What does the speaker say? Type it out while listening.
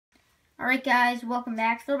Alright guys, welcome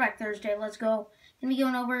back. Throwback Thursday. Let's go. Gonna be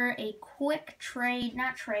going over a quick Rougned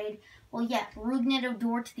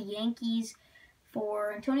Odor to the Yankees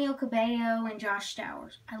for Antonio Cabello and Josh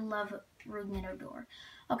Stowers. I love Rougned Odor.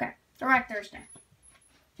 Okay, Throwback Thursday.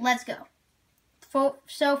 Let's go.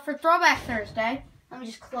 So for Throwback Thursday, let me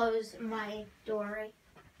just close my door,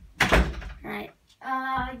 right?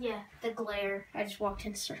 Alright. The glare. I just walked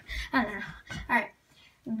in. I don't know. Alright.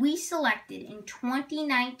 We selected in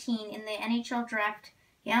 2019 in the NHL draft,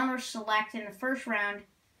 the Islanders selected in the first round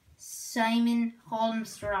Simon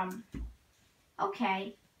Holmstrom.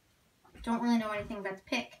 Okay. Don't really know anything about the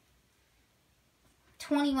pick.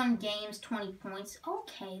 21 games, 20 points.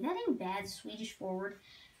 Okay, that ain't bad. Swedish forward.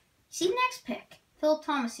 See the next pick. Philip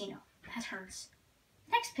Tomasino. That hurts.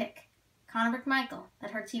 Next pick. Connor McMichael.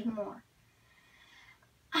 That hurts even more.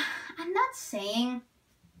 I'm not saying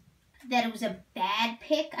that it was a bad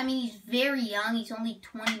pick. I mean, he's very young. He's only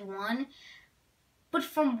 21. But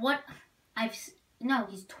from what he's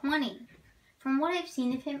 20. From what I've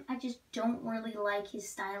seen of him, I just don't really like his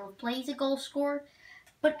style of play. He's a goal scorer,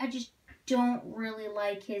 but I just don't really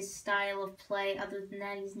like his style of play. Other than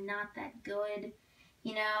that, he's not that good,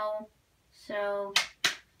 So,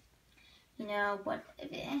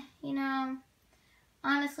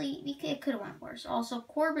 honestly, it could have went worse. Also,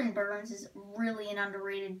 Corbin Burns is really an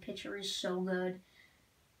underrated pitcher. He's so good.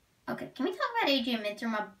 Okay, can we talk about AJ Minter,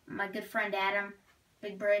 my good friend Adam,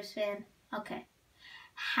 big Braves fan? Okay.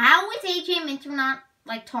 How is AJ Minter not,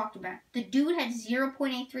 talked about? The dude had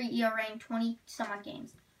 0.83 ERA in 20-some-odd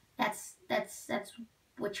games. That's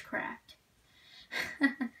witchcraft.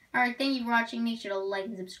 Alright, thank you for watching. Make sure to like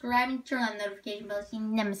and subscribe and turn on the notification bell so you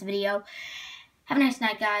never miss a video. Have a nice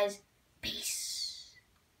night, guys.